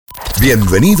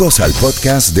Bienvenidos al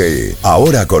podcast de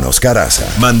Ahora con Oscar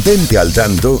Haza. Mantente al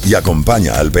tanto y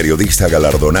acompaña al periodista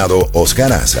galardonado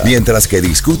Oscar Haza mientras que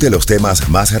discute los temas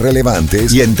más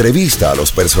relevantes y entrevista a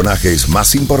los personajes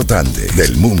más importantes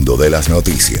del mundo de las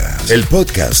noticias. El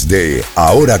podcast de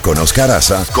Ahora con Oscar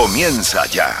Haza comienza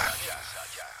ya.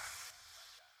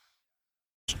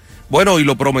 Bueno, y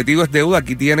lo prometido es deuda.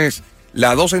 Aquí tienes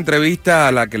las dos entrevistas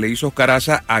a la que le hizo Oscar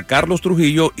Haza a Carlos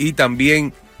Trujillo y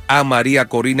también a María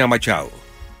Corina Machado.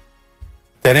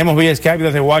 Tenemos vía Skype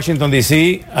desde Washington,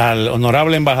 D.C. al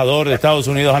honorable embajador de Estados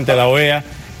Unidos ante la OEA,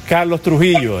 Carlos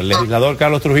Trujillo, el legislador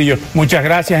Carlos Trujillo. Muchas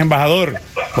gracias, embajador.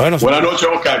 Buenas noches,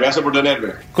 Oscar. Gracias por tenerme.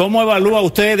 ¿Cómo evalúa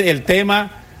usted el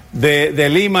tema de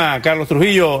Lima, Carlos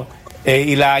Trujillo,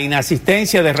 y la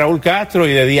inasistencia de Raúl Castro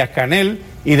y de Díaz-Canel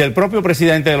y del propio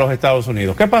presidente de los Estados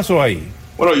Unidos? ¿Qué pasó ahí?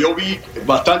 Bueno, yo vi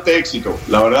bastante éxito.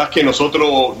 La verdad es que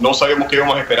nosotros no sabemos qué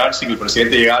íbamos a esperar sin el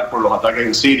presidente llegar por los ataques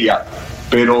en Siria,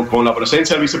 pero con la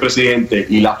presencia del vicepresidente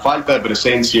y la falta de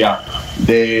presencia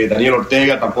de Daniel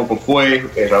Ortega tampoco fue,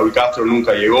 Raúl Castro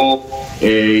nunca llegó,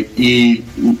 y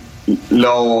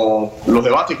los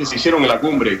debates que se hicieron en la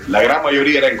cumbre, la gran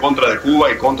mayoría era en contra de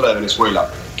Cuba y contra de Venezuela,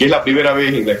 que es la primera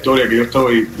vez en la historia que yo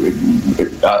estoy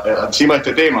encima de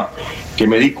este tema, que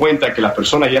me di cuenta que las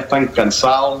personas ya están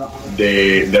cansados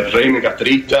del régimen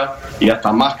castrista y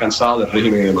hasta más cansados del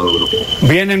régimen de Maduro.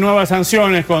 Vienen nuevas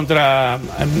sanciones contra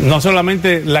no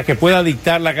solamente la que pueda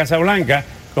dictar la Casa Blanca,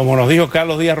 como nos dijo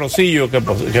Carlos Díaz Rosillo,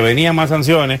 que venían más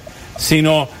sanciones,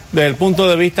 sino desde el punto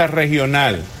de vista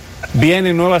regional.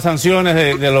 Vienen nuevas sanciones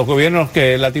de los gobiernos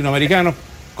latinoamericanos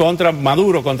contra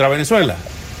Maduro, contra Venezuela.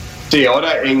 Sí,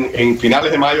 ahora en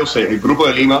finales de mayo el Grupo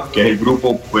de Lima, que es el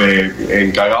grupo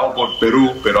encargado por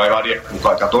Perú, pero hay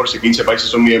 14, 15 países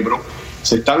son miembros,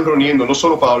 se están reuniendo no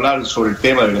solo para hablar sobre el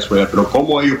tema de Venezuela, pero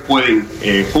cómo ellos pueden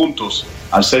juntos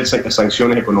hacer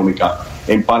sanciones económicas.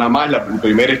 En Panamá es el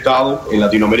primer estado en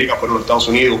Latinoamérica, fueron los Estados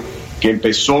Unidos, que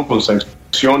empezó con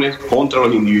sanciones contra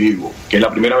los individuos, que es la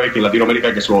primera vez que en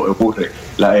Latinoamérica que eso ocurre.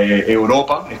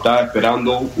 Europa está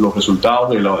esperando los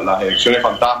resultados de las elecciones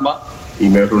fantasma, y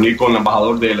me reuní con el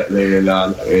embajador de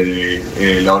la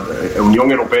Unión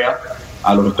Europea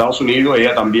a los Estados Unidos.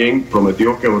 Ella también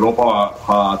prometió que Europa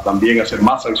va a también hacer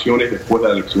más sanciones después de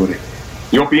las elecciones.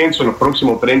 Yo pienso en los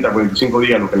próximos 30, 45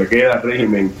 días, lo que le queda al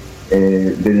régimen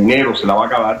de dinero se la va a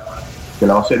acabar, se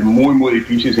la va a hacer muy, muy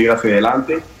difícil seguir hacia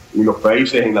adelante, y los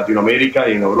países en Latinoamérica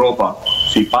y en Europa,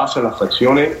 si pasan las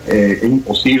sanciones, es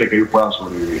imposible que ellos puedan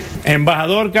sobrevivir.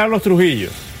 Embajador Carlos Trujillo,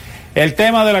 el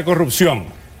tema de la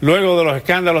corrupción. Luego de los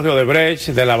escándalos de Odebrecht,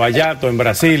 de Lavallato en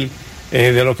Brasil,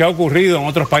 de lo que ha ocurrido en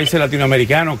otros países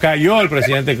latinoamericanos, cayó el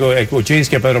presidente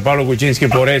Kuczynski, Pedro Pablo Kuczynski,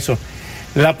 por eso.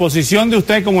 La posición de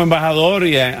usted como embajador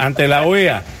y ante la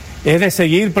OEA es de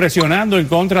seguir presionando en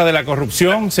contra de la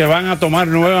corrupción. ¿Se van a tomar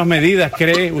nuevas medidas,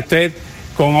 cree usted,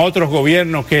 con otros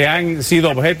gobiernos que han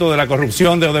sido objeto de la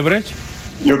corrupción de Odebrecht?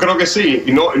 Yo creo que sí,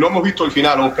 y no hemos visto el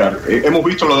final, Oscar. Hemos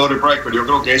visto lo de Odebrecht, pero yo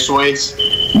creo que eso es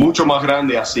mucho más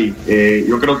grande así.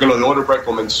 Yo creo que lo de Odebrecht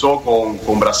comenzó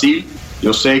con Brasil.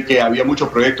 Yo sé que había muchos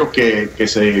proyectos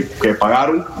que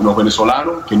pagaron los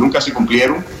venezolanos, que nunca se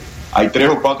cumplieron. Hay 3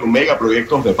 o 4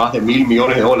 megaproyectos de más de $1.000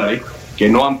 millones que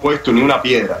no han puesto ni una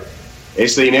piedra.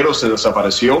 Ese dinero se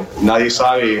desapareció, nadie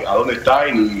sabe a dónde está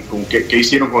y ni con qué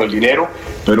hicieron con el dinero,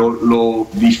 pero lo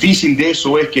difícil de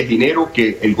eso es que es dinero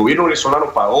que el gobierno venezolano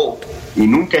pagó y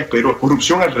nunca esperó. Es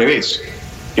corrupción al revés,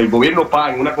 que el gobierno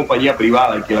pague en una compañía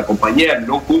privada y que la compañía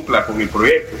no cumpla con el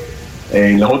proyecto.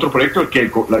 En los otros proyectos es que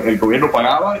el gobierno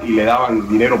pagaba y le daban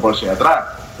dinero por hacia atrás,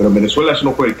 pero en Venezuela eso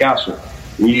no fue el caso.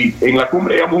 Y en la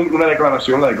cumbre llegamos una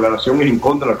declaración, la declaración es en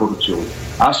contra de la corrupción.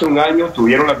 Hace un año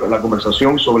tuvieron la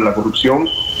conversación sobre la corrupción,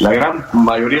 la gran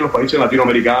mayoría de los países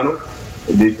latinoamericanos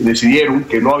decidieron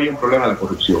que no había un problema de la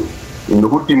corrupción. En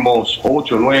los últimos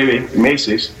 8 o 9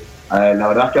 meses, la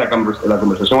verdad es que la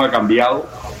conversación ha cambiado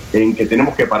en que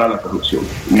tenemos que parar la corrupción.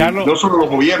 Carlos, no solo los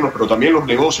gobiernos, pero también los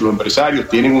negocios, los empresarios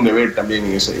tienen un deber también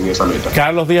en esa meta.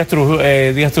 Carlos Díaz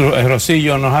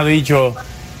Rosillo nos ha dicho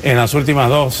en las últimas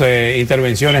 2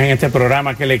 intervenciones en este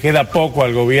programa que le queda poco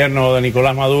al gobierno de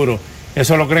Nicolás Maduro.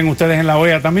 ¿Eso lo creen ustedes en la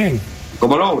OEA también?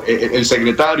 Como no, el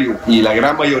secretario y la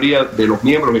gran mayoría de los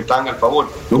miembros están a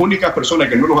favor. Las únicas personas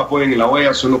que no nos apoyan en la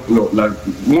OEA son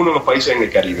uno de los países en el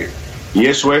Caribe, y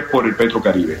eso es por el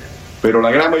Petrocaribe. Pero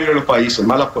la gran mayoría de los países,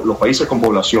 más los países con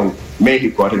población,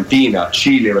 México, Argentina,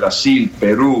 Chile, Brasil,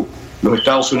 Perú, los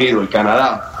Estados Unidos, el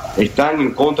Canadá, están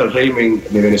en contra del régimen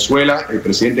de Venezuela. El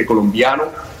presidente colombiano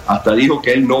hasta dijo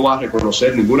que él no va a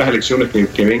reconocer ninguna elecciones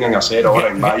que vengan a hacer ahora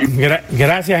en mayo.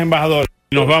 Gracias, embajador.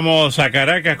 Nos vamos a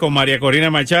Caracas con María Corina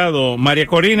Machado. María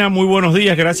Corina, muy buenos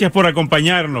días, gracias por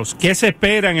acompañarnos. ¿Qué se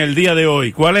espera en el día de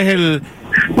hoy? ¿Cuál es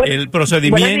el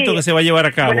procedimiento que se va a llevar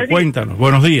a cabo? Cuéntanos,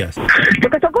 buenos días. Lo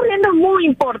que está ocurriendo es muy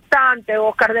importante,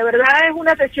 Oscar, de verdad es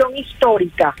una sesión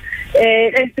histórica.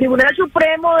 El Tribunal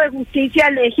Supremo de Justicia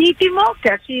legítimo, que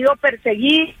ha sido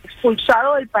perseguido,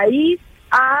 expulsado del país,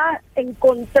 ha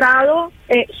encontrado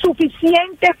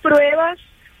suficientes pruebas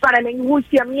para el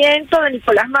enjuiciamiento de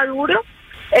Nicolás Maduro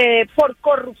por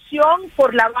corrupción,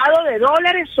 por lavado de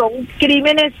dólares. Son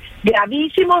crímenes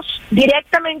gravísimos,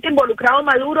 directamente involucrado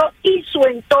Maduro y su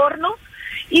entorno.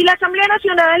 Y la Asamblea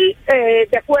Nacional,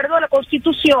 de acuerdo a la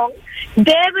Constitución,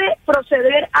 debe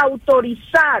proceder a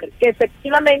autorizar que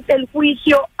efectivamente el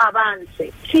juicio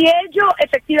avance. Si ello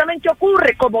efectivamente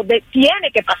ocurre, como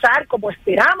tiene que pasar, como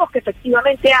esperamos que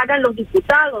efectivamente hagan los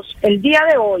diputados el día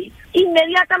de hoy,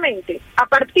 inmediatamente, a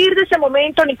partir de ese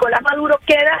momento, Nicolás Maduro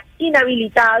queda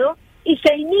inhabilitado y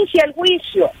se inicia el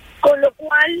juicio, con lo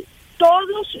cual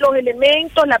todos los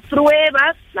elementos, las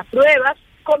pruebas,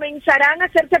 comenzarán a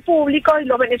hacerse públicos y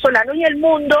los venezolanos y el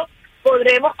mundo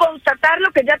podremos constatar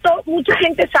lo que ya mucha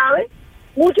gente sabe,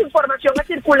 mucha información ha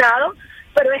circulado,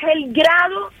 pero es el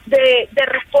grado de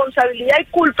responsabilidad y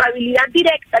culpabilidad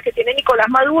directa que tiene Nicolás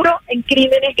Maduro en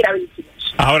crímenes gravísimos.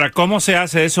 Ahora, ¿cómo se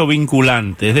hace eso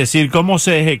vinculante? Es decir, ¿cómo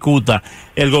se ejecuta?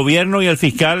 El gobierno y el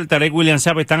fiscal Tarek William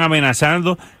Saab están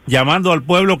amenazando, llamando al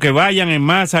pueblo que vayan en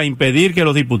masa a impedir que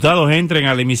los diputados entren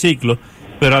al hemiciclo.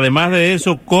 Pero además de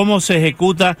eso, ¿cómo se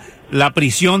ejecuta la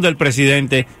prisión del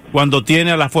presidente cuando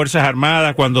tiene a las Fuerzas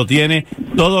Armadas, cuando tiene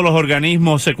todos los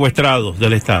organismos secuestrados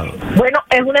del Estado? Bueno,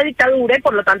 es una dictadura y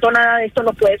por lo tanto nada de esto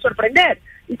nos puede sorprender.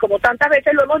 Y como tantas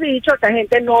veces lo hemos dicho, esta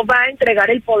gente no va a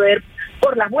entregar el poder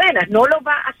por las buenas, no lo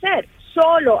va a hacer.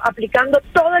 Solo aplicando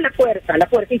toda la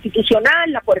fuerza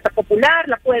institucional, la fuerza popular,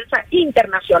 la fuerza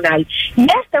internacional. Y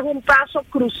este es un paso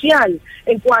crucial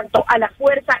en cuanto a la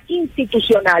fuerza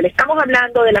institucional. Estamos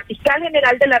hablando de la fiscal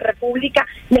general de la República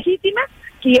legítima,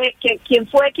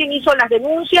 quien hizo las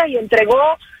denuncias y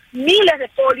entregó miles de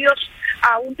folios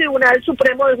a un Tribunal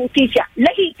Supremo de Justicia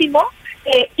legítimo,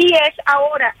 y es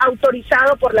ahora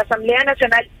autorizado por la Asamblea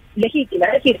Nacional legítima.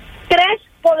 Es decir, 3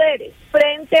 poderes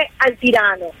frente al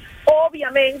tirano.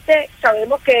 Obviamente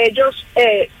sabemos que ellos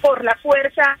por la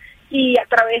fuerza y a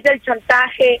través del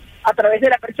chantaje, a través de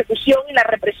la persecución y la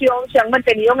represión se han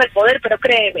mantenido en el poder, pero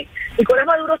créeme, Nicolás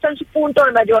Maduro está en su punto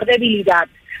de mayor debilidad.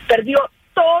 Perdió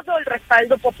todo el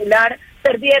respaldo popular,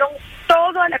 perdieron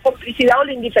toda la complicidad o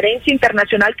la indiferencia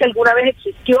internacional que alguna vez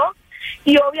existió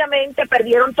y obviamente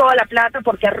perdieron toda la plata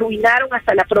porque arruinaron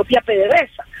hasta la propia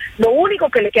PDVSA. Lo único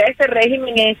que le queda a este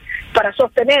régimen es para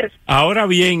sostenerse. Ahora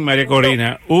bien, María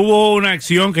Corina, hubo una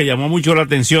acción que llamó mucho la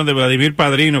atención de Vladimir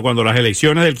Padrino cuando las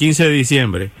elecciones del 15 de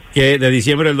diciembre, de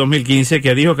diciembre del 2015,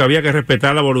 que dijo que había que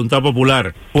respetar la voluntad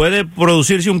popular. ¿Puede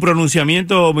producirse un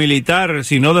pronunciamiento militar,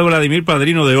 si no de Vladimir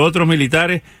Padrino, de otros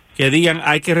militares, que digan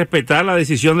hay que respetar la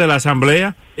decisión de la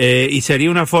Asamblea y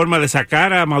sería una forma de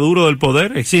sacar a Maduro del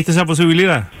poder? ¿Existe esa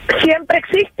posibilidad? Siempre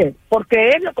existe, porque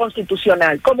es lo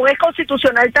constitucional. Como es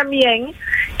constitucional también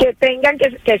que tengan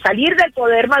que salir del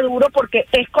poder Maduro porque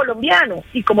es colombiano.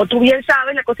 Y como tú bien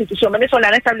sabes, la Constitución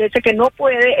venezolana establece que no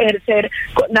puede ejercer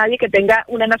nadie que tenga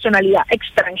una nacionalidad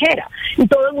extranjera. Y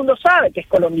todo el mundo sabe que es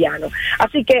colombiano.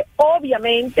 Así que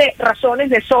obviamente razones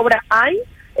de sobra hay.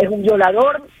 Es un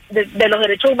violador de los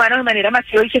derechos humanos de manera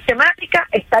masiva y sistemática,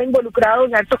 está involucrado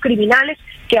en actos criminales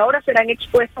que ahora serán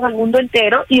expuestos al mundo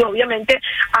entero y obviamente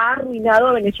ha arruinado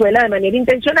a Venezuela de manera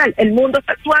intencional. El mundo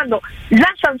está actuando,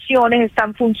 las sanciones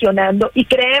están funcionando y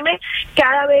créeme,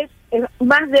 cada vez es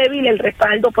más débil el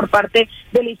respaldo por parte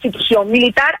de la institución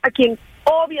militar, a quien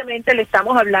obviamente le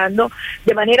estamos hablando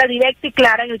de manera directa y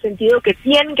clara en el sentido que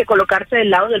tienen que colocarse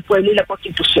del lado del pueblo y la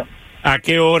Constitución. ¿A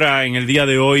qué hora en el día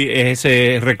de hoy es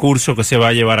ese recurso que se va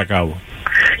a llevar a cabo?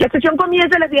 La sesión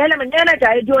comienza a las 10 de la mañana,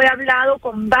 ya yo he hablado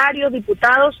con varios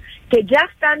diputados que ya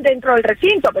están dentro del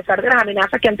recinto, a pesar de las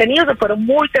amenazas que han tenido, que fueron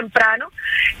muy temprano,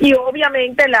 y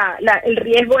obviamente el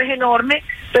riesgo es enorme,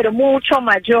 pero mucho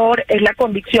mayor es la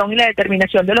convicción y la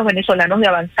determinación de los venezolanos de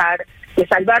avanzar, de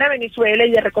salvar a Venezuela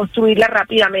y de reconstruirla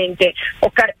rápidamente.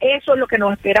 Oscar, eso es lo que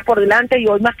nos espera por delante y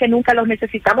hoy más que nunca los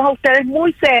necesitamos a ustedes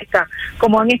muy cerca,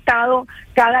 como han estado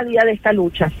cada día de esta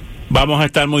lucha. Vamos a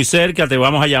estar muy cerca, te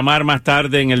vamos a llamar más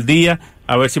tarde en el día,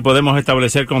 a ver si podemos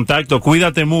establecer contacto.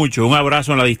 Cuídate mucho, un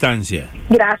abrazo en la distancia.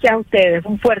 Gracias a ustedes,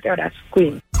 un fuerte abrazo.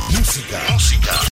 Cuídense. Música.